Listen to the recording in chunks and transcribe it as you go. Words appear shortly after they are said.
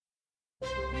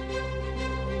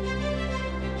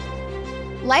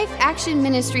Life Action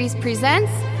Ministries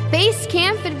presents Base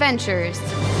Camp Adventures.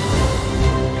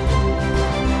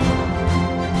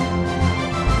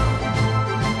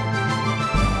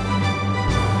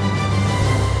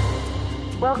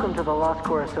 Welcome to the Los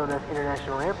Corazones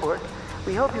International Airport.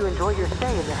 We hope you enjoy your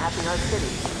stay in the Happy Heart City.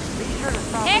 Be sure to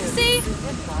stop Taxi!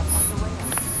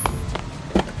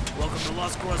 Welcome to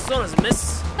Los Corazones,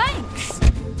 miss. Thanks.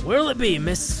 Where'll it be,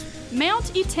 miss?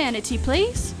 Mount Eternity,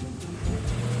 please.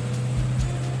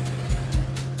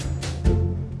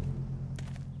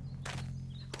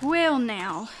 Well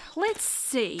now, let's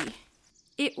see.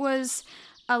 It was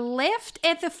a left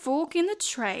at the fork in the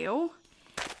trail,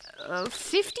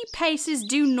 50 paces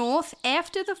due north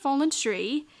after the fallen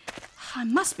tree. I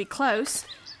must be close.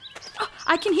 Oh,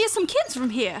 I can hear some kids from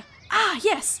here. Ah,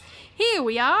 yes, here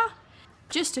we are.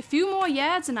 Just a few more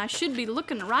yards and I should be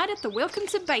looking right at the Welcome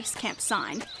to Base Camp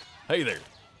sign. Hey there.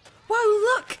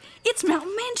 Whoa, look, it's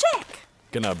Mountain Man Jack.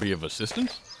 Can I be of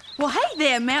assistance? Well, hey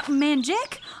there, Mountain Man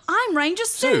Jack. I'm Ranger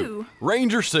Sue.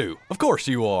 Ranger Sue. Of course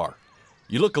you are.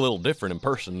 You look a little different in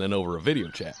person than over a video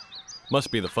chat.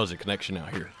 Must be the fuzzy connection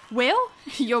out here. Well,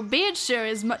 your beard sure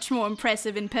is much more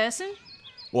impressive in person.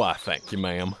 Why, thank you,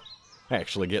 ma'am. I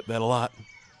actually get that a lot.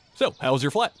 So, how was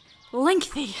your flight?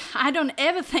 Lengthy. I don't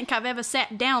ever think I've ever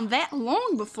sat down that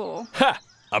long before. Ha!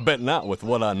 I bet not with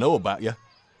what I know about you.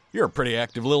 You're a pretty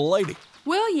active little lady.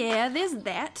 Well, yeah, there's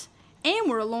that. And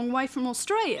we're a long way from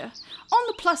Australia. On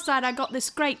the plus side, I got this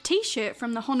great t-shirt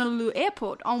from the Honolulu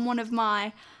airport on one of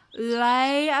my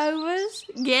layovers.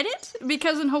 Get it?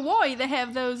 Because in Hawaii, they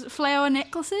have those flower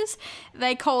necklaces.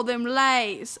 They call them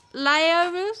lays.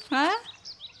 Layovers, huh?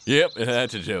 Yep,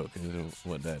 that's a joke.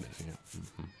 What that is, yeah.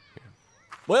 Mm-hmm. Yeah.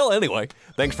 Well, anyway,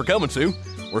 thanks for coming, Sue.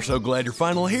 We're so glad you're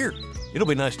finally here. It'll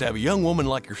be nice to have a young woman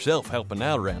like yourself helping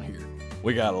out around here.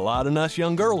 We got a lot of nice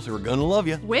young girls who are gonna love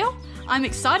you. Well, I'm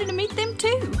excited to meet them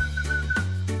too.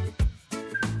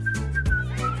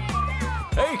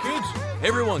 Hey, kids,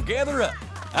 everyone gather up.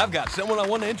 I've got someone I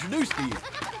want to introduce to you.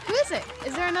 Who is it?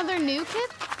 Is there another new kid?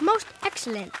 Most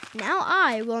excellent. Now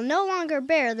I will no longer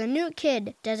bear the new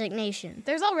kid designation.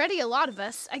 There's already a lot of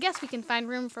us. I guess we can find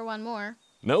room for one more.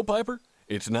 No, Piper,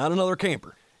 it's not another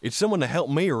camper. It's someone to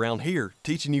help me around here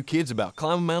teaching you kids about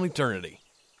climbing Mount Eternity.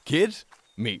 Kids,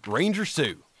 meet Ranger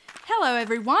Sue. Hello,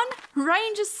 everyone.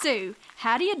 Ranger Sue.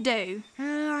 How do you do?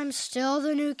 I'm still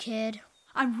the new kid.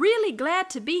 I'm really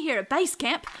glad to be here at base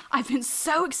camp. I've been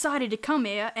so excited to come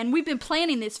here, and we've been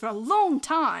planning this for a long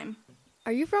time.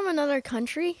 Are you from another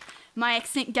country? My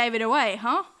accent gave it away,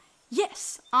 huh?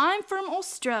 Yes, I'm from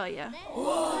Australia.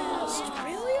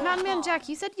 Australia? Mountain Man Jack,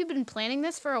 you said you've been planning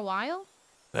this for a while?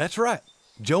 That's right.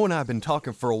 Joe and I have been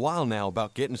talking for a while now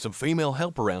about getting some female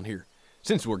help around here,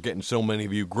 since we're getting so many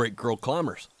of you great girl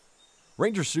climbers.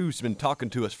 Ranger Sue's been talking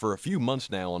to us for a few months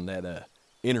now on that,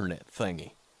 internet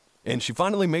thingy. And she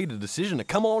finally made a decision to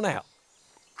come on out.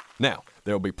 Now,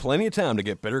 there'll be plenty of time to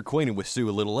get better acquainted with Sue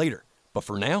a little later. But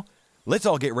for now, let's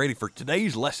all get ready for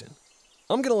today's lesson.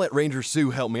 I'm going to let Ranger Sue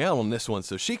help me out on this one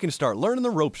so she can start learning the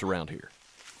ropes around here.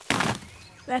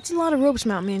 That's a lot of ropes,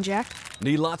 Mountain Man Jack.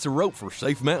 Need lots of rope for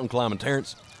safe mountain climbing,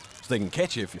 Terrence, so they can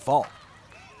catch you if you fall.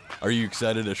 Are you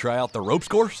excited to try out the ropes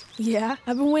course? Yeah,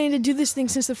 I've been waiting to do this thing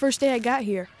since the first day I got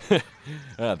here.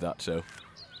 I thought so.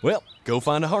 Well, go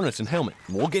find a harness and helmet,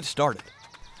 and we'll get started.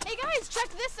 Hey guys, check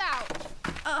this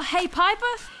out! Hey, Piper,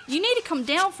 you need to come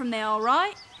down from there, all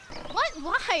right? What?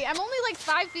 Why? I'm only like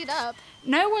 5 feet up.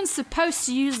 No one's supposed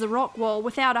to use the rock wall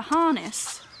without a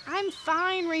harness. I'm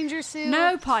fine, Ranger Sue.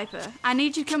 No, Piper, I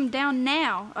need you to come down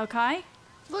now, okay?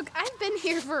 Look, I've been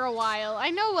here for a while.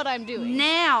 I know what I'm doing.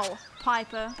 Now,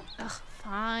 Piper. Ugh,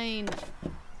 fine.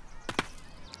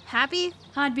 Happy?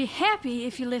 I'd be happy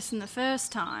if you listened the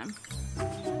first time.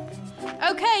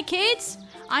 Okay, kids,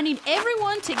 I need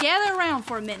everyone to gather around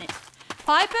for a minute.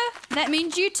 Piper, that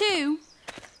means you too.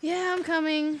 Yeah, I'm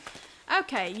coming.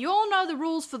 Okay, you all know the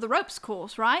rules for the ropes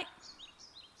course, right?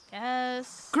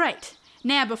 Yes. Great.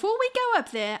 Now, before we go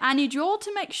up there, I need you all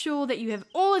to make sure that you have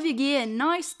all of your gear in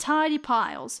nice, tidy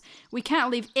piles. We can't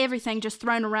leave everything just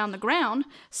thrown around the ground.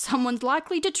 Someone's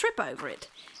likely to trip over it.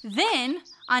 Then,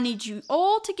 I need you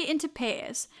all to get into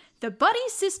pairs. The buddy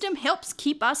system helps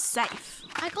keep us safe.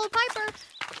 I called Piper.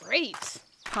 Great.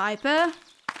 Piper?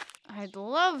 I'd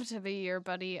love to be your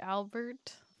buddy,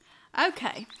 Albert.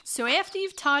 Okay, so after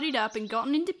you've tidied up and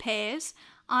gotten into pairs,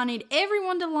 I need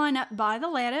everyone to line up by the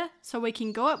ladder so we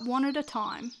can go up one at a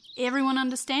time. Everyone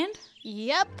understand?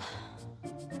 Yep.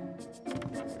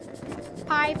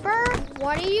 Piper,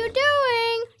 what are you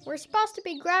doing? We're supposed to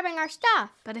be grabbing our stuff.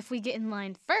 But if we get in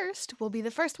line first, we'll be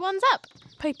the first ones up.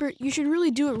 Piper, you should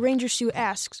really do what Ranger Sue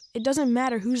asks. It doesn't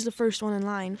matter who's the first one in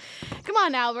line. Come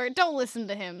on, Albert, don't listen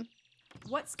to him.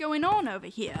 What's going on over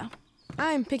here?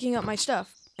 I'm picking up my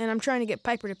stuff, and I'm trying to get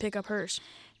Piper to pick up hers.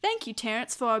 Thank you,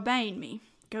 Terrence, for obeying me.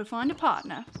 Go find a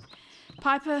partner.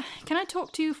 Piper, can I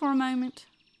talk to you for a moment?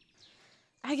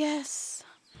 I guess.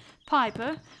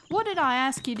 Piper, what did I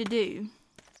ask you to do?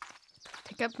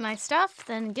 Pick up my stuff,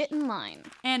 then get in line.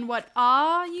 And what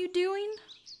are you doing?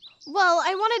 Well,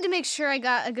 I wanted to make sure I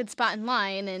got a good spot in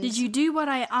line and... Did you do what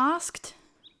I asked?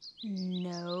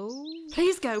 No.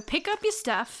 Please go pick up your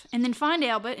stuff and then find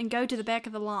Albert and go to the back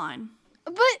of the line.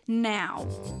 But... Now.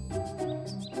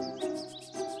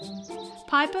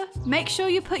 Piper, make sure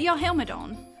you put your helmet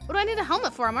on. What do I need a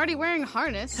helmet for? I'm already wearing a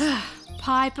harness.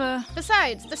 Piper.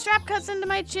 Besides, the strap cuts into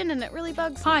my chin and it really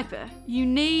bugs me. Piper, you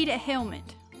need a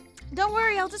helmet. Don't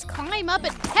worry, I'll just climb up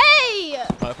and... Hey!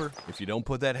 Piper, if you don't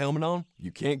put that helmet on,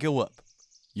 you can't go up.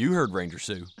 You heard Ranger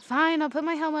Sue. Fine, I'll put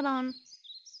my helmet on.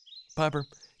 Piper,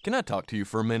 can I talk to you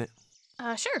for a minute?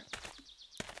 Sure.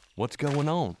 What's going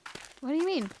on? What do you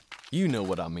mean? You know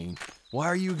what I mean. Why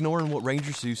are you ignoring what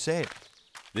Ranger Sue said?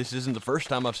 This isn't the first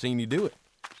time I've seen you do it.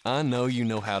 I know you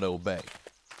know how to obey.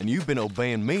 And you've been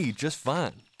obeying me just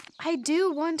fine. I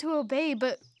do want to obey,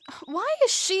 but why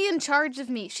is she in charge of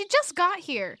me? She just got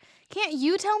here. Can't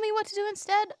you tell me what to do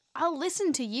instead? I'll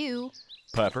listen to you.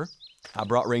 Piper, I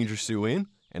brought Ranger Sue in,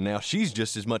 and now she's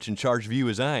just as much in charge of you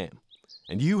as I am.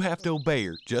 And you have to obey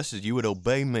her just as you would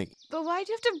obey me. But why'd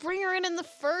you have to bring her in the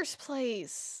first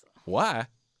place? Why?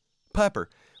 Piper,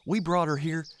 we brought her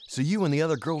here so you and the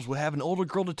other girls would have an older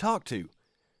girl to talk to.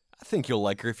 I think you'll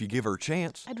like her if you give her a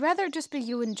chance. I'd rather it just be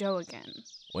you and Joe again.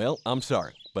 Well, I'm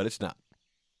sorry, but it's not.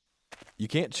 You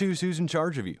can't choose who's in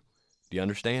charge of you. Do you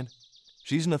understand?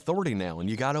 She's an authority now, and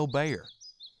you gotta obey her.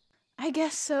 I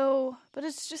guess so, but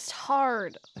it's just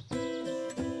hard.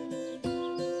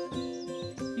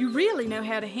 You really know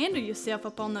how to handle yourself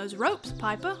up on those ropes,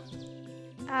 Piper.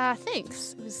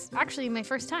 Thanks. It was actually my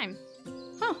first time.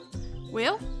 Huh.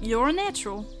 Well, you're a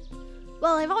natural.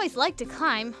 Well, I've always liked to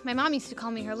climb. My mom used to call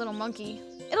me her little monkey.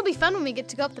 It'll be fun when we get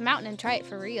to go up the mountain and try it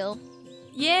for real.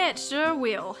 Yeah, it sure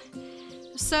will.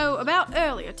 So, about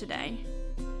earlier today.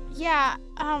 Yeah,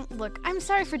 look, I'm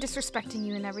sorry for disrespecting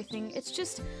you and everything. It's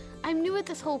just, I'm new at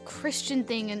this whole Christian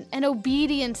thing and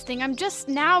obedience thing. I'm just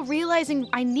now realizing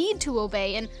I need to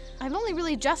obey, and I've only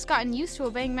really just gotten used to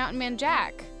obeying Mountain Man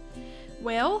Jack.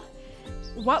 Well,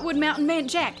 what would Mountain Man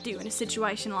Jack do in a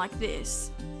situation like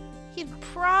this? He'd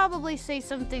probably say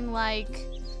something like,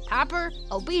 Piper,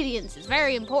 obedience is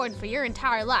very important for your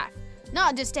entire life.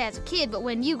 Not just as a kid, but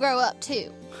when you grow up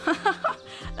too.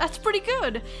 That's pretty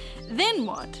good. Then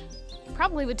what?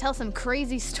 Probably would tell some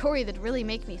crazy story that'd really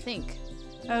make me think.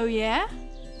 Oh, yeah?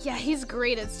 Yeah, he's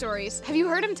great at stories. Have you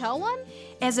heard him tell one?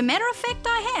 As a matter of fact,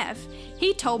 I have.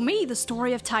 He told me the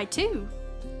story of Tai-Tu.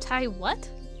 Tai what?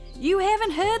 You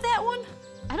haven't heard that one?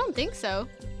 I don't think so.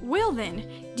 Well then,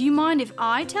 do you mind if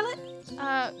I tell it?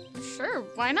 Sure,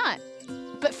 why not?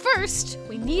 But first,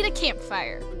 we need a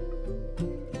campfire.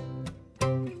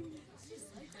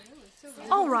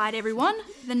 All right, everyone.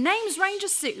 The name's Ranger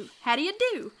Sue. How do you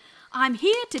do? I'm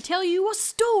here to tell you a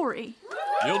story.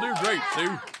 You'll do great,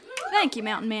 Sue. Thank you,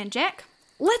 Mountain Man Jack.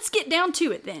 Let's get down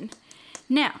to it then.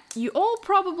 Now, you all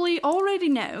probably already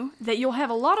know that you'll have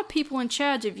a lot of people in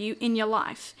charge of you in your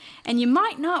life, and you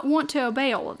might not want to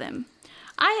obey all of them.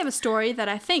 I have a story that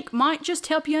I think might just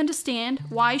help you understand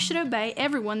why you should obey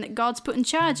everyone that God's put in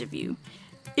charge of you.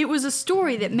 It was a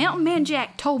story that Mountain Man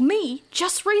Jack told me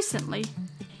just recently.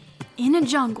 In a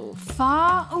jungle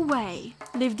far away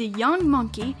lived a young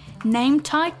monkey named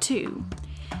Tai-Tu.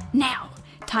 Now,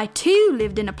 Tai-Tu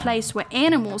lived in a place where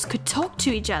animals could talk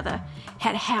to each other,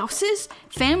 had houses,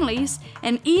 families,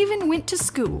 and even went to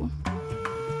school.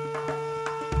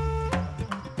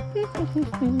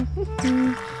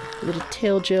 Little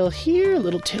tail gel here,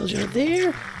 little tail gel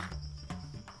there.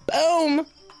 Boom!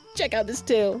 Check out this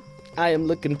tail. I am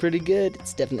looking pretty good.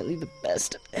 It's definitely the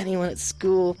best of anyone at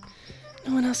school.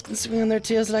 No one else can swing on their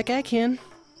tails like I can.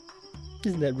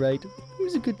 Isn't that right?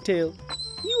 Who's a good tail?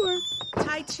 You are.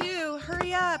 Tai-Tu,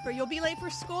 hurry up or you'll be late for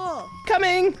school.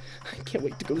 Coming! I can't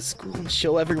wait to go to school and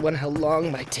show everyone how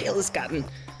long my tail has gotten.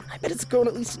 I bet it's grown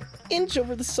at least an inch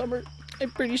over the summer. I'm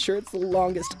pretty sure it's the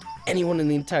longest of anyone in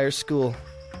the entire school.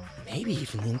 Maybe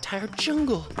even the entire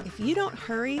jungle. If you don't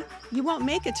hurry, you won't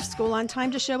make it to school on time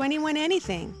to show anyone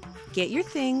anything. Get your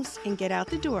things and get out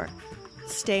the door.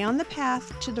 Stay on the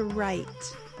path to the right.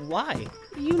 Why?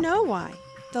 You know why.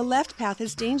 The left path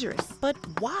is dangerous. But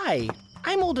why?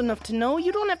 I'm old enough to know.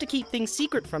 You don't have to keep things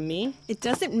secret from me. It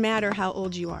doesn't matter how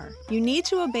old you are. You need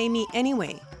to obey me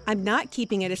anyway. I'm not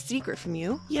keeping it a secret from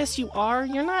you. Yes, you are.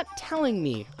 You're not telling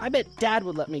me. I bet Dad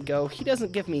would let me go. He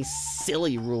doesn't give me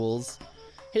silly rules.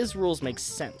 His rules make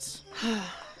sense.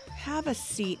 Have a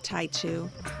seat, Tai-Chu.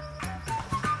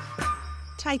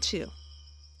 Tai-Chu,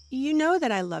 you know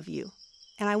that I love you,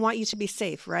 and I want you to be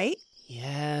safe, right?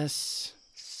 Yes.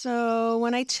 So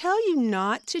when I tell you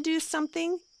not to do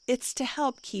something, it's to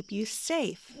help keep you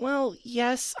safe. Well,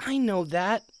 yes, I know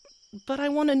that. But I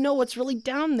want to know what's really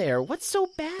down there. What's so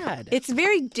bad? It's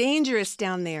very dangerous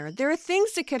down there. There are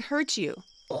things that could hurt you.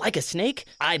 Like a snake?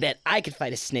 I bet I could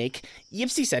fight a snake.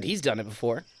 Yipsy said he's done it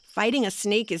before. Fighting a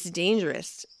snake is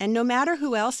dangerous, and no matter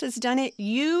who else has done it,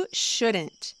 you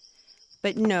shouldn't.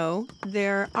 But no,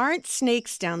 there aren't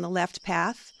snakes down the left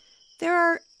path. There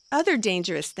are other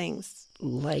dangerous things.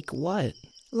 Like what?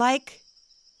 Like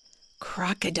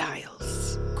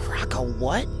crocodiles.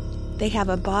 What? They have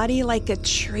a body like a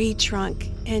tree trunk,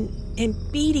 and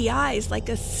beady eyes like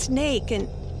a snake, and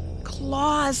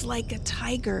claws like a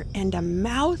tiger, and a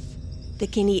mouth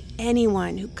that can eat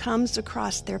anyone who comes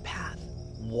across their path.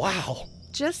 Wow.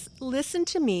 Just listen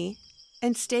to me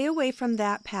and stay away from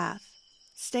that path.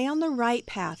 Stay on the right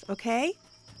path, okay?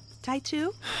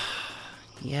 Tai-Chu?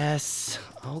 Yes.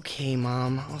 Okay,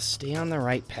 Mom. I'll stay on the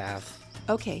right path.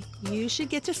 Okay, you should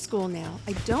get to school now.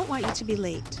 I don't want you to be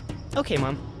late. Okay,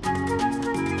 Mom.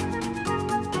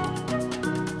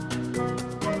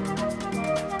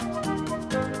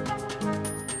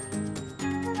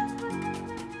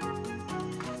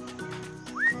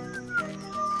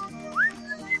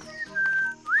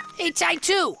 Hey,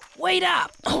 Tai-Chu, wait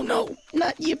up! Oh no,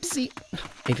 not Yipsy.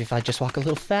 Maybe if I just walk a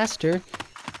little faster.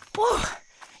 Whoa,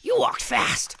 you walked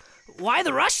fast. Why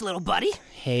the rush, little buddy?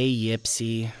 Hey,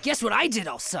 Yipsy. Guess what I did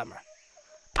all summer?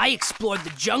 I explored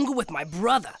the jungle with my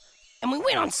brother, and we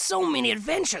went on so many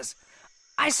adventures.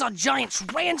 I saw giant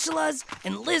tarantulas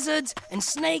and lizards and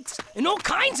snakes and all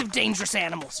kinds of dangerous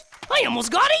animals. I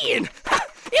almost got eaten.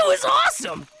 It was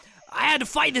awesome. I had to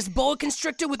fight this boa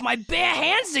constrictor with my bare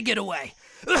hands to get away.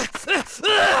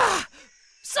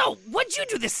 So, what'd you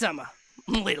do this summer,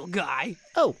 little guy?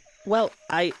 Oh, well,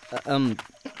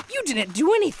 You didn't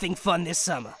do anything fun this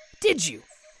summer, did you?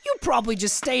 You probably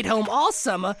just stayed home all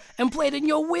summer and played in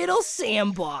your weird old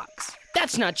sandbox.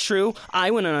 That's not true.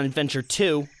 I went on an adventure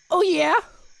too. Oh yeah?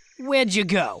 Where'd you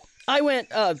go? I went,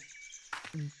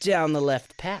 down the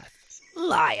left path.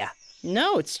 Liar.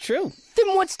 No, it's true.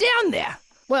 Then what's down there?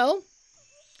 Well,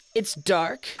 it's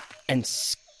dark and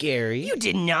scary. You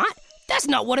did not. That's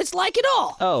not what it's like at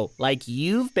all. Oh, like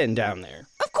you've been down there.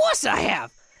 Of course I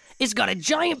have. It's got a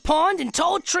giant pond and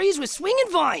tall trees with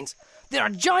swinging vines. There are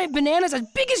giant bananas as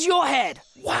big as your head.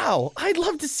 Wow, I'd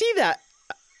love to see that.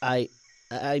 I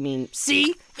mean...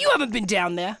 See? You haven't been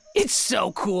down there. It's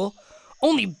so cool.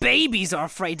 Only babies are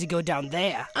afraid to go down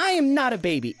there. I am not a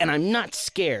baby, and I'm not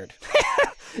scared.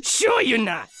 Sure you're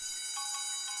not.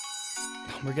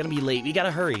 We're gonna be late. We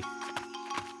gotta hurry.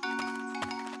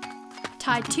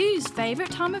 Tai-Chu's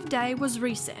favorite time of day was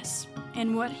recess,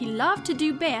 and what he loved to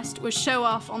do best was show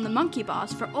off on the monkey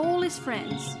bars for all his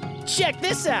friends. Check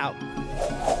this out!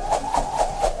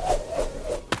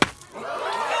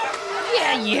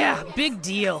 Yeah, big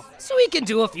deal. So he can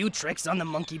do a few tricks on the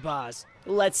monkey bars.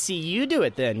 Let's see you do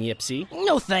it then, Yipsy.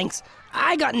 No thanks.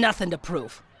 I got nothing to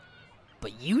prove.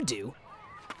 But you do.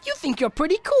 You think you're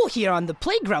pretty cool here on the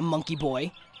playground, monkey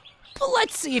boy. But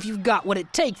let's see if you've got what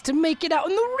it takes to make it out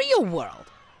in the real world.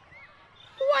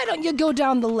 Why don't you go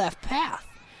down the left path?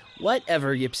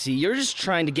 Whatever, Yipsy. You're just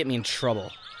trying to get me in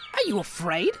trouble. Are you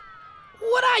afraid?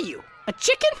 What are you, a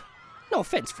chicken? No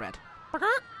offense, Fred.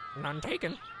 None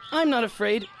taken. I'm not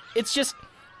afraid. It's just...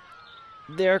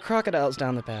 there are crocodiles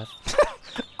down the path.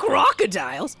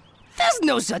 Crocodiles? There's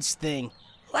no such thing.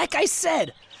 Like I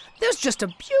said, there's just a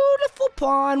beautiful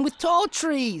pond with tall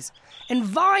trees and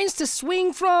vines to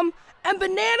swing from and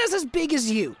bananas as big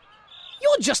as you.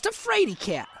 You're just a fraidy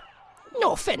cat.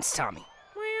 No offense, Tommy.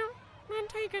 Well, none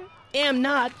taken. Am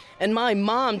not, and my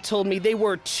mom told me they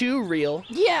were too real.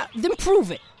 Yeah, then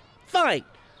prove it. Fine.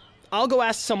 I'll go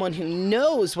ask someone who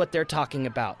knows what they're talking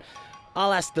about.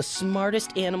 I'll ask the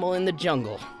smartest animal in the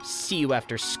jungle. See you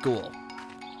after school.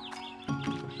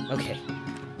 Okay,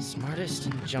 smartest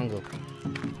in the jungle.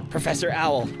 Professor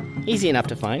Owl. Easy enough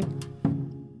to find.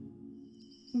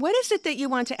 What is it that you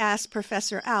want to ask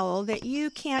Professor Owl that you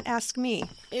can't ask me?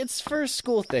 It's for a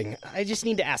school thing. I just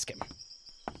need to ask him.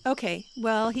 Okay,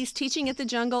 well, he's teaching at the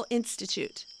Jungle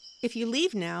Institute. If you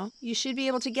leave now, you should be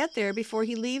able to get there before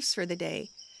he leaves for the day.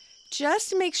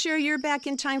 Just make sure you're back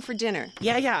in time for dinner.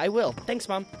 Yeah, I will. Thanks,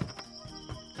 Mom.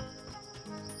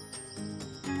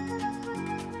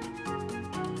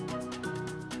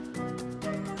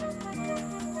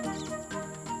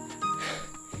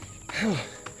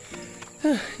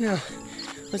 Now,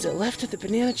 was it left of the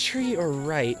banana tree or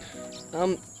right?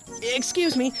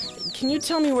 Excuse me, can you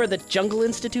tell me where the Jungle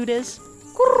Institute is?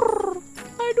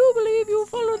 I do believe you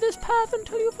follow this path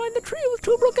until you find the tree with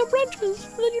 2 broken branches.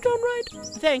 Then you turn right.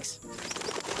 Thanks.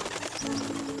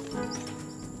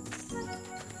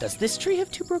 Does this tree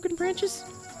have 2 broken branches?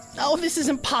 Oh, this is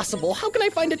impossible. How can I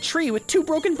find a tree with 2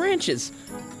 broken branches?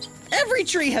 Every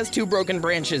tree has 2 broken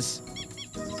branches.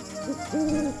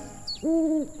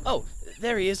 Oh,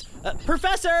 there he is.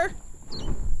 Professor!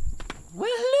 Well,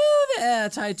 hello there,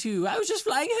 Tai2. I was just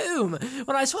flying home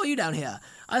when I saw you down here.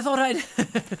 I thought I'd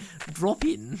drop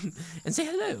in and say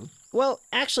hello. Well,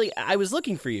 actually, I was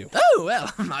looking for you. Oh, well,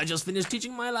 I just finished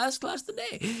teaching my last class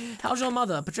today. How's your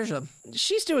mother, Patricia?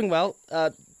 She's doing well.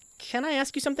 Can I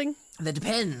ask you something? That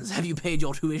depends. Have you paid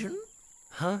your tuition?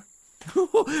 Huh?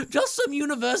 Just some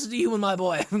university humor, my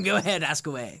boy. Go ahead, ask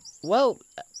away. Well,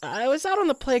 I was out on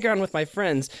the playground with my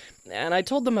friends, and I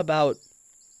told them about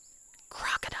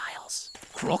crocodiles.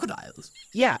 Crocodiles?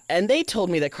 Yeah, and they told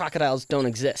me that crocodiles don't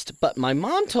exist, but my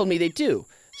mom told me they do.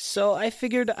 So I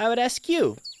figured I would ask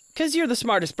you, because you're the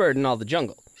smartest bird in all the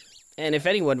jungle. And if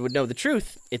anyone would know the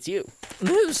truth, it's you.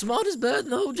 The smartest bird in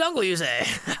the whole jungle, you say?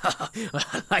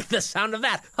 I like the sound of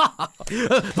that.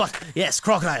 But yes,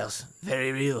 crocodiles.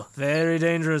 Very real. Very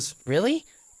dangerous. Really?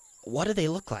 What do they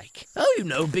look like? Oh, you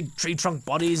know, big tree trunk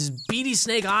bodies, beady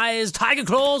snake eyes, tiger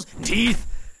claws, teeth.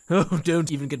 Oh,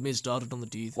 don't even get me started on the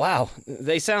teeth. Wow,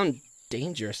 they sound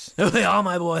dangerous. Oh, they are,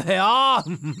 my boy, they are.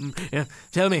 Yeah,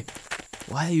 tell me,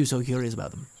 why are you so curious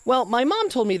about them? Well, my mom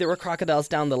told me there were crocodiles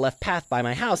down the left path by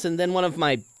my house, and then one of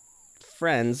my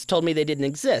friends told me they didn't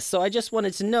exist, so I just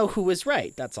wanted to know who was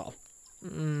right, that's all.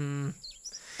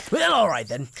 Well, all right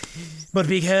then. But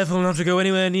be careful not to go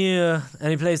anywhere near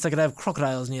any place that could have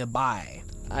crocodiles nearby.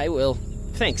 I will.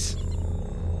 Thanks.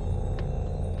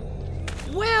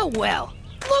 Well,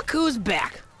 look who's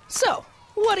back. So,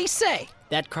 what'd he say?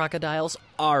 That crocodiles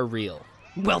are real.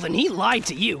 Well, then he lied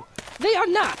to you. They are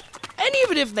not. And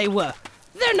even if they were,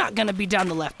 they're not gonna be down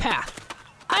the left path.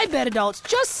 I bet adults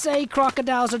just say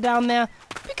crocodiles are down there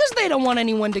because they don't want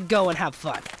anyone to go and have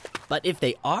fun. But if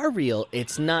they are real,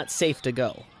 it's not safe to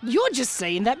go. You're just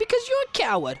saying that because you're a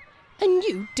coward, and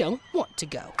you don't want to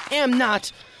go. Am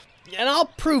not. And I'll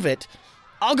prove it.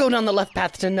 I'll go down the left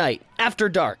path tonight, after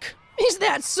dark. Is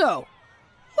that so?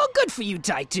 Well, good for you,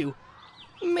 Tai2.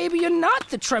 Maybe you're not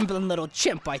the trembling little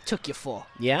chimp I took you for.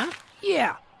 Yeah?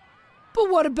 Yeah. But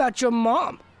what about your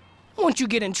mom? Won't you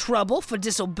get in trouble for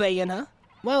disobeying her?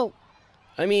 Well,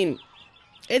 I mean,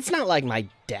 it's not like my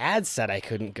dad said I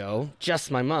couldn't go,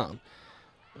 just my mom.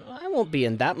 I won't be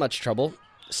in that much trouble.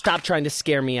 Stop trying to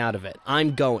scare me out of it.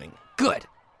 I'm going. Good.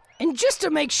 And just to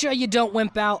make sure you don't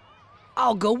wimp out,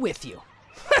 I'll go with you.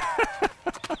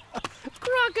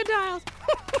 Crocodiles!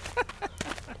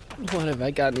 What have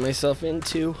I gotten myself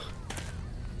into?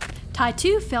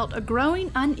 Tai2 felt a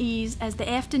growing unease as the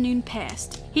afternoon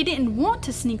passed. He didn't want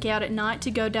to sneak out at night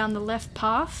to go down the left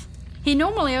path. He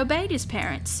normally obeyed his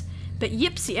parents, but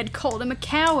Yipsy had called him a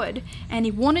coward, and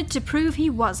he wanted to prove he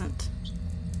wasn't.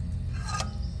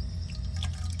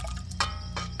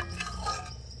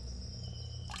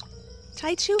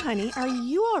 Tai2, honey, are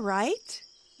you all right?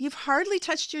 You've hardly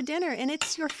touched your dinner, and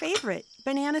it's your favorite,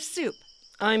 banana soup.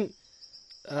 I'm,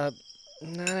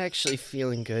 not actually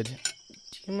feeling good.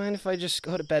 Do you mind if I just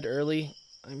go to bed early?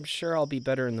 I'm sure I'll be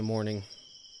better in the morning.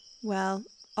 Well,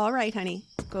 all right, honey.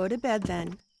 Go to bed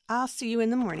then. I'll see you in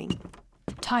the morning.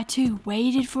 Tai2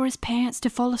 waited for his parents to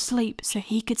fall asleep so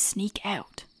he could sneak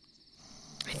out.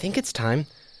 I think it's time.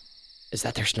 Is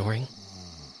that their snoring?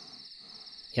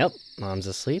 Yep, Mom's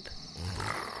asleep.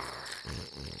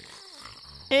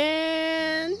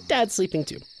 And Dad's sleeping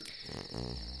too.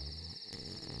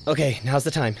 Okay, now's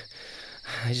the time.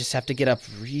 I just have to get up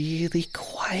really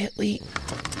quietly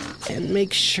and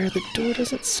make sure the door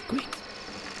doesn't squeak.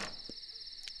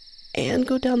 And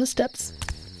go down the steps.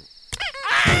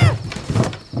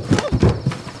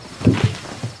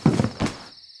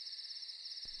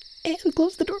 And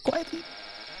close the door quietly.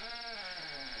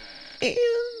 And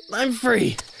I'm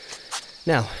free.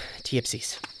 Now, to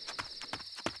Yipsy's.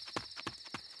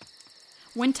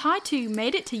 When Tai2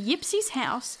 made it to Yipsy's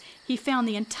house, he found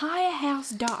the entire house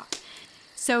dark.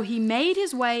 So he made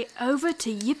his way over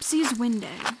to Yipsy's window.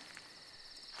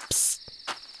 Psst!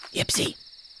 Yipsy!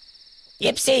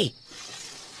 Yipsy!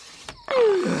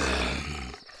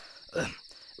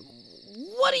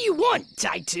 What do you want,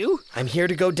 Tai2? I'm here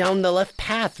to go down the left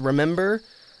path, remember?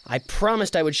 I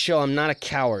promised I would show I'm not a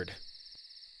coward.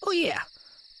 Oh, yeah.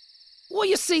 Well,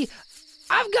 you see,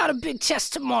 I've got a big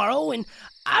test tomorrow, and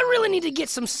I really need to get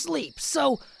some sleep.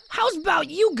 So, how's about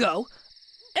you go?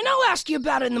 and I'll ask you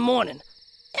about it in the morning.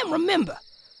 And remember,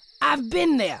 I've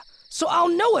been there, so I'll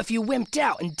know if you wimped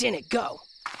out and didn't go.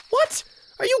 What?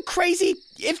 Are you crazy?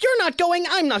 If you're not going,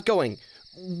 I'm not going.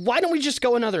 Why don't we just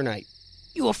go another night?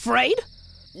 You afraid?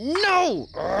 No!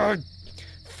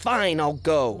 Fine, I'll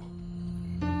go.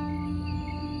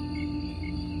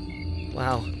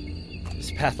 Wow,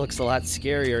 this path looks a lot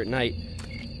scarier at night.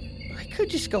 I could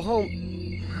just go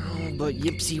home, but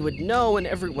Yipsy would know and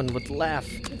everyone would laugh.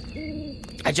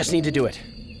 I just need to do it.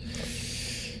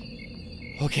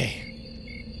 Okay,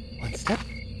 1 step,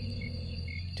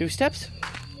 2 steps.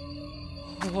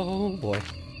 Oh boy,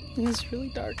 it's really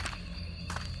dark.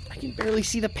 I can barely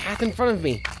see the path in front of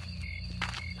me.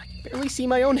 I can barely see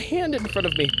my own hand in front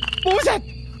of me. What was that?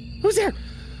 Who's there?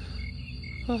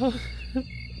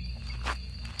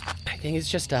 I think it's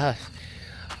just,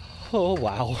 oh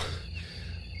wow.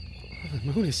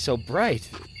 The moon is so bright.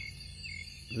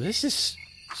 This is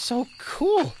so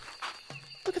cool.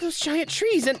 Look at those giant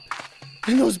trees and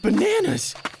those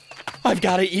bananas. I've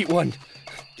got to eat one.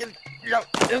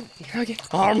 Okay.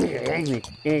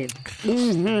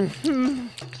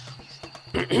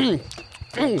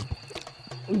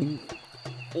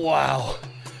 Wow.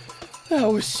 That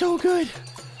was so good.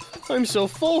 I'm so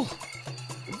full.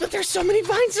 But there's so many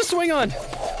vines to swing on.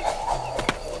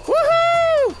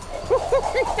 Woohoo!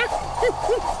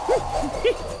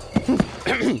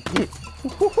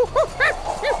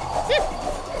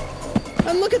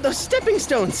 And look at those stepping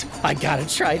stones. I gotta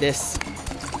try this.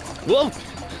 Whoa,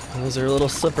 those are a little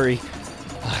slippery.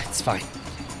 It's fine.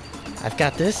 I've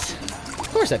got this. Of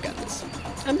course I've got this.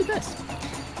 I'm the best.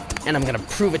 And I'm gonna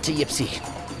prove it to Yipsy.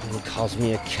 He calls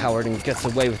me a coward and gets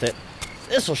away with it.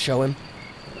 This'll show him.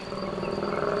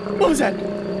 What was that?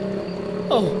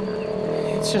 Oh,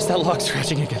 it's just that log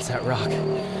scratching against that rock.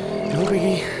 No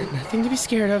biggie, nothing to be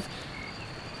scared of.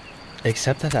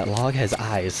 Except that log has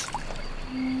eyes.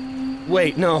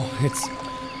 Wait, no, it's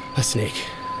a snake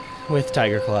with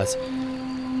tiger claws.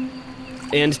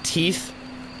 And teeth.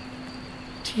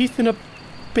 Teeth in a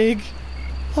big,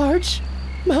 large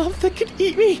mouth that could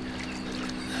eat me.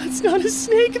 That's not a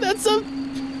snake, that's a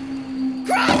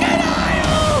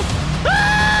crocodile!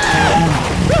 Ah!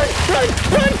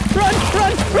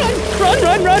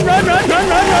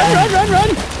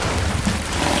 Run!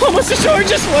 Almost ashore,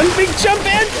 just one big jump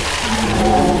in.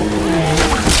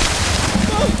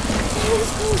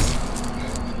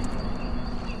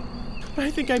 I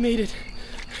think I made it.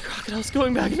 The crocodile's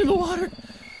going back into the water.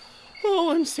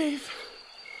 Oh, I'm safe.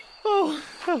 Oh,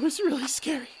 that was really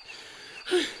scary.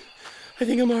 I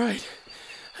think I'm all right.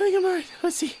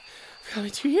 Let's see. I've got my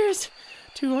 2 ears,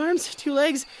 2 arms, 2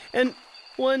 legs, and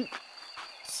 1, 2...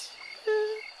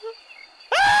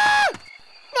 Ah!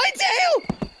 My tail!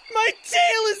 My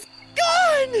tail is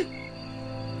gone!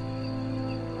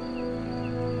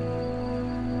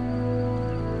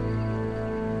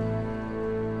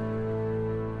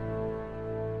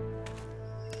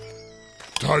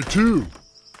 Tai-Tu,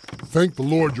 thank the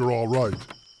Lord you're all right.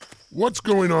 What's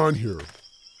going on here?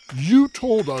 You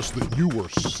told us that you were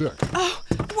sick. Oh,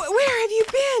 where have you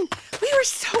been? We were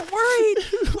so worried.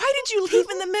 Why did you leave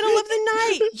in the middle of the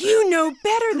night? You know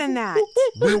better than that.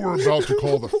 We were about to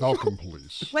call the Falcon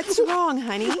Police. What's wrong,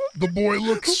 honey? The boy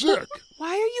looks sick.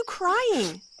 Why are you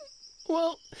crying?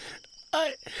 Well,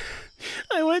 I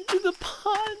went to the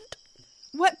pond.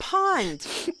 What pond?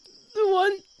 The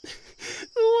one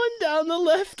down the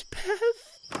left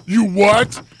path. You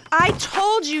what? I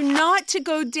told you not to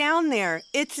go down there.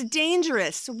 It's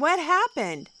dangerous. What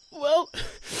happened? Well,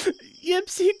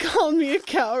 Yipsy called me a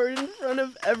coward in front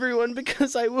of everyone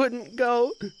because I wouldn't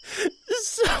go.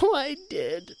 So I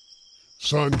did.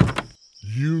 Son,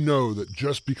 you know that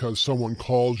just because someone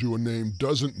calls you a name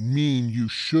doesn't mean you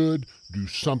should do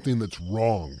something that's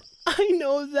wrong. I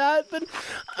know that, but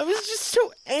I was just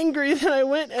so angry that I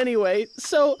went anyway.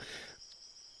 So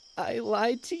I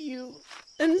lied to you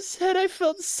and said I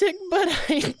felt sick, but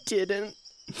I didn't.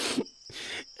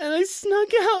 And I snuck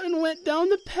out and went down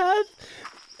the path,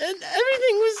 and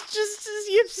everything was just as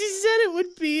Yipsy said it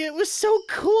would be. It was so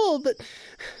cool, but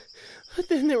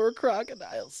then there were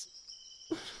crocodiles.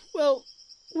 Well,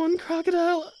 one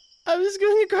crocodile, I was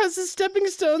going across the stepping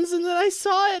stones, and then I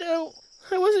saw it, and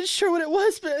I wasn't sure what it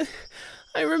was, but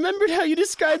I remembered how you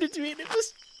described it to me, and it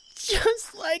was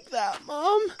just like that,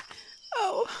 Mom.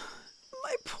 Oh,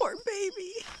 my poor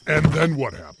baby. And then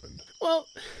what happened? Well,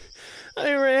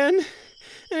 I ran,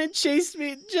 and it chased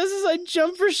me. Just as I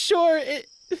jumped for shore, it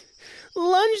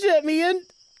lunged at me, and...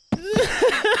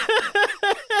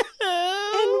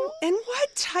 and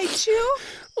what, Tai-Tu?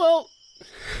 Well,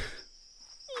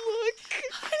 look.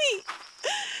 Honey,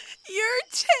 your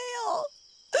tail.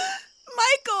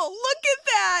 Michael, look at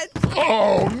that!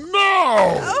 Oh,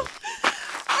 no! Oh,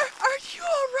 are you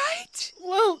all right?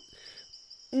 Well,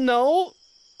 no.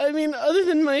 I mean, other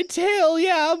than my tail,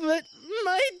 yeah, but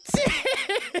my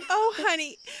tail. Oh,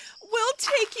 honey, we'll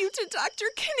take you to Dr.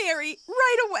 Canary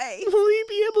right away. Will he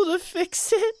be able to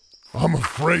fix it? I'm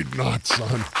afraid not,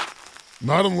 son.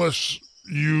 Not unless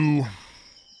you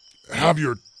have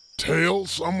your tail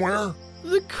somewhere.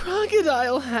 The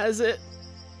crocodile has it.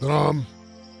 Then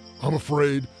I'm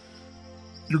afraid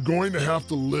you're going to have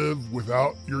to live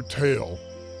without your tail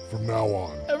from now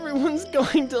on. Everyone's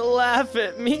going to laugh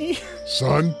at me.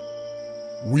 Son,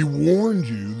 we warned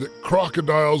you that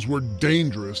crocodiles were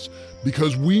dangerous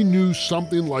because we knew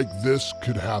something like this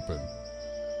could happen.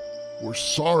 We're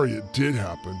sorry it did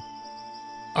happen.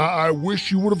 I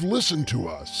wish you would have listened to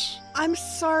us. I'm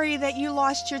sorry that you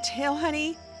lost your tail,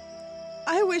 honey.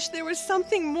 I wish there was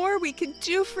something more we could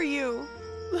do for you.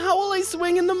 How will I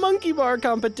swing in the monkey bar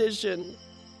competition?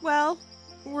 Well,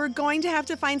 we're going to have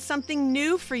to find something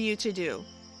new for you to do.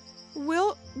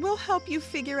 We'll help you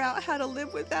figure out how to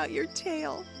live without your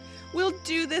tail. We'll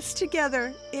do this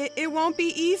together. It won't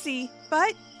be easy,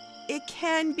 but it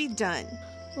can be done.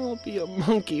 I'll be a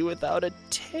monkey without a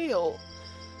tail.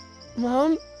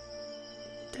 Mom?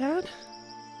 Dad?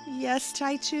 Yes,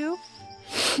 Taitu?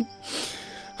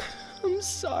 I'm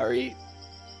sorry.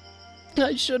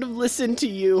 I should have listened to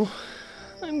you.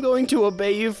 I'm going to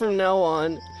obey you from now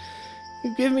on.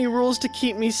 You give me rules to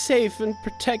keep me safe and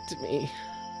protect me.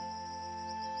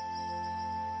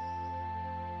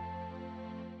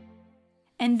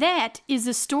 And that is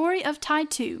the story of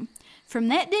Taitu. From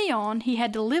that day on, he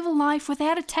had to live a life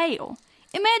without a tail.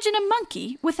 Imagine a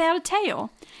monkey without a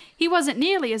tail. He wasn't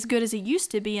nearly as good as he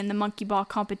used to be in the monkey bar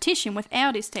competition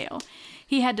without his tail.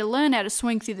 He had to learn how to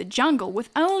swing through the jungle with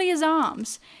only his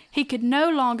arms. He could no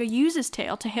longer use his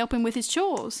tail to help him with his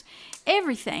chores.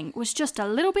 Everything was just a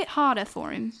little bit harder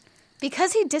for him.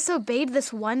 Because he disobeyed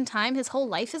this one time, his whole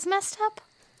life is messed up?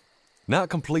 Not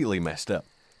completely messed up,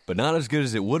 but not as good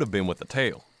as it would have been with the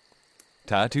tail.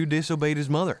 Taitu disobeyed his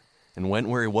mother and went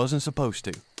where he wasn't supposed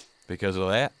to. Because of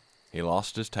that, he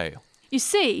lost his tail. You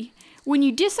see, when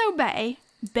you disobey,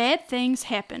 bad things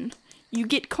happen. You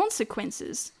get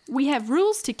consequences. We have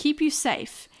rules to keep you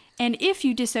safe, and if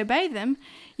you disobey them,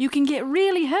 you can get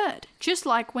really hurt. Just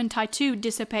like when Taitu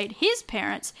disobeyed his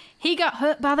parents, he got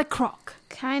hurt by the croc.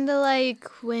 Kinda like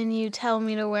when you tell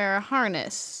me to wear a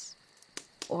harness.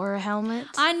 Or a helmet.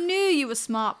 I knew you were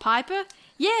smart, Piper.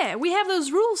 Yeah, we have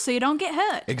those rules so you don't get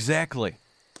hurt. Exactly.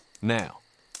 Now,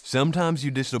 sometimes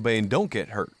you disobey and don't get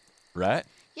hurt, right?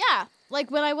 Yeah, like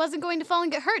when I wasn't going to fall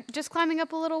and get hurt just climbing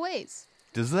up a little ways.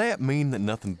 Does that mean that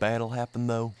nothing bad will happen,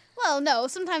 though? Well, no,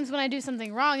 sometimes when I do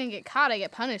something wrong and get caught, I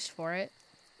get punished for it.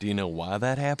 Do you know why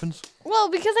that happens? Well,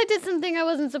 because I did something I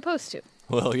wasn't supposed to.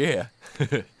 Well, yeah.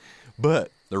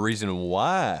 But the reason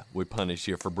why we punish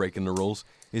you for breaking the rules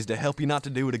is to help you not to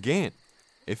do it again.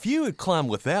 If you had climbed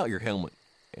without your helmet,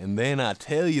 and then I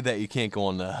tell you that you can't go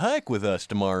on the hike with us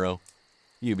tomorrow,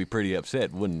 you'd be pretty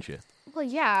upset, wouldn't you? Well,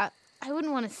 yeah, I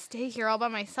wouldn't want to stay here all by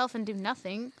myself and do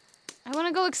nothing. I want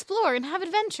to go explore and have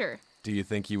adventure. Do you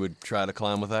think you would try to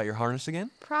climb without your harness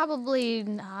again? Probably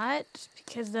not,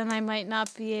 because then I might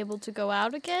not be able to go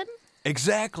out again.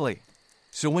 Exactly.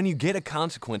 So when you get a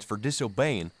consequence for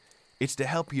disobeying, it's to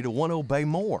help you to want to obey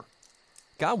more.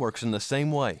 God works in the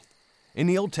same way. In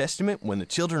the Old Testament, when the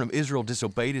children of Israel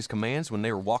disobeyed his commands when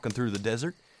they were walking through the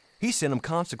desert, he sent them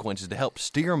consequences to help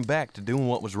steer them back to doing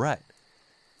what was right.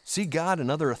 See, God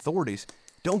and other authorities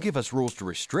don't give us rules to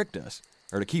restrict us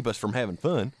or to keep us from having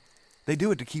fun. They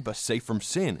do it to keep us safe from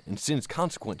sin and sin's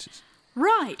consequences.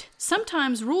 Right.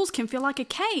 Sometimes rules can feel like a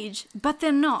cage, but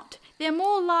they're not. They're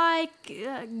more like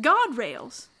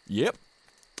guardrails. Yep.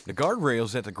 The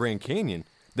guardrails at the Grand Canyon,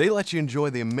 they let you enjoy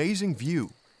the amazing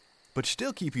view, but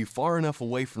still keep you far enough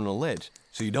away from the ledge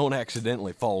so you don't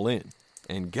accidentally fall in.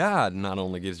 And God not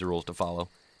only gives the rules to follow,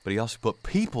 but he also put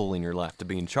people in your life to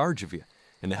be in charge of you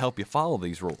and to help you follow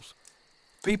these rules.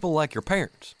 People like your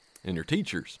parents and your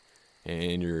teachers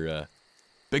and your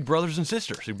big brothers and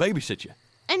sisters who babysit you.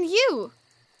 And you!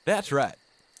 That's right.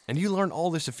 And you learned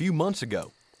all this a few months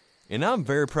ago. And I'm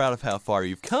very proud of how far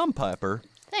you've come, Piper.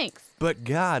 Thanks. But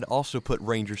God also put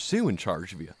Ranger Sue in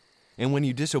charge of you. And when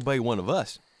you disobey one of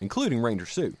us, including Ranger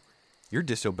Sue, you're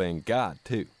disobeying God,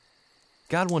 too.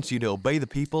 God wants you to obey the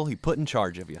people he put in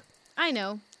charge of you. I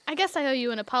know. I guess I owe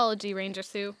you an apology, Ranger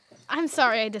Sue. I'm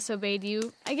sorry I disobeyed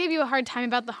you. I gave you a hard time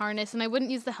about the harness, and I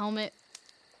wouldn't use the helmet.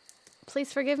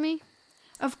 Please forgive me?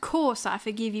 Of course I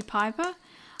forgive you, Piper.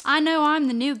 I know I'm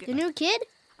the new The new kid?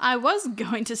 I was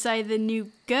going to say the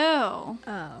new girl.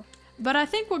 Oh. But I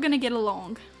think we're going to get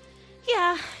along.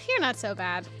 Yeah, you're not so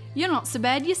bad. You're not so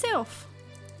bad yourself.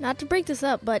 Not to break this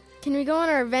up, but can we go on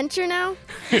our adventure now?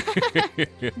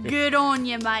 Good on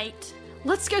you, mate.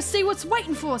 Let's go see what's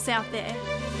waiting for us out there.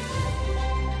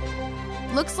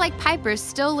 Looks like Piper's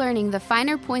still learning the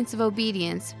finer points of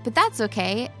obedience, but that's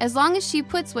okay, as long as she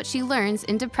puts what she learns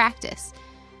into practice.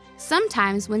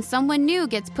 Sometimes when someone new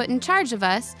gets put in charge of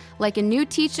us, like a new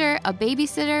teacher, a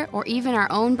babysitter, or even our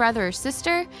own brother or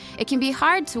sister, it can be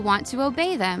hard to want to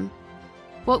obey them.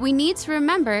 What we need to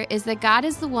remember is that God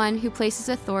is the one who places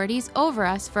authorities over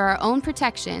us for our own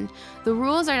protection. The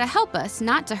rules are to help us,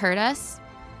 not to hurt us.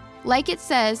 Like it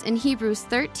says in Hebrews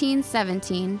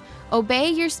 13:17,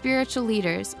 obey your spiritual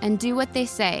leaders and do what they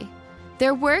say.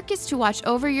 Their work is to watch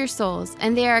over your souls,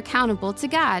 and they are accountable to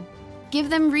God. Give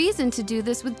them reason to do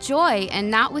this with joy and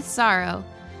not with sorrow.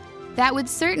 That would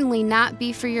certainly not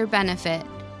be for your benefit.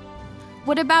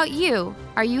 What about you?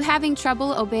 Are you having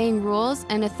trouble obeying rules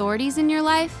and authorities in your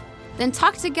life? Then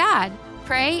talk to God,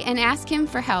 pray, and ask Him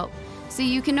for help so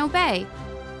you can obey.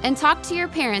 And talk to your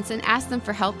parents and ask them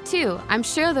for help too. I'm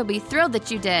sure they'll be thrilled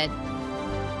that you did.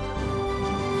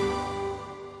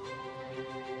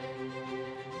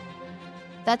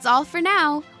 That's all for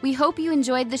now. We hope you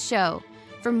enjoyed the show.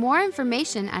 For more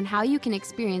information on how you can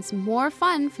experience more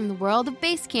fun from the world of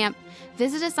Basecamp,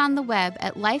 visit us on the web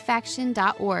at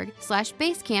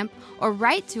lifeaction.org/basecamp or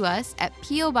write to us at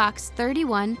P.O. Box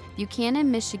 31,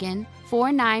 Buchanan, Michigan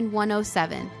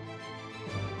 49107.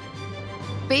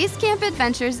 Basecamp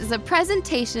Adventures is a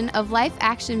presentation of Life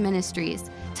Action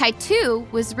Ministries. Type 2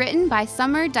 was written by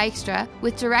Summer Dykstra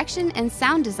with direction and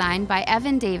sound design by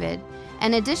Evan David,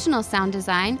 and additional sound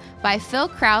design by Phil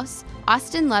Krause,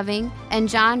 Austin Loving, and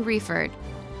John Reeford.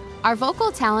 Our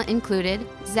vocal talent included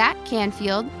Zach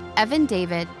Canfield, Evan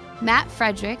David, Matt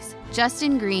Fredericks,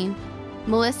 Justin Green,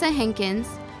 Melissa Henkins,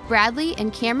 Bradley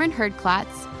and Cameron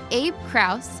Herdklotz, Abe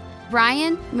Krause,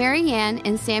 Brian, Marianne,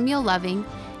 and Samuel Loving,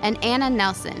 and Anna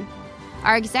Nelson.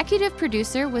 Our executive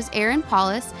producer was Aaron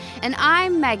Paulus, and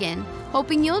I'm Megan,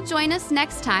 hoping you'll join us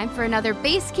next time for another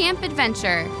Basecamp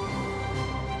adventure.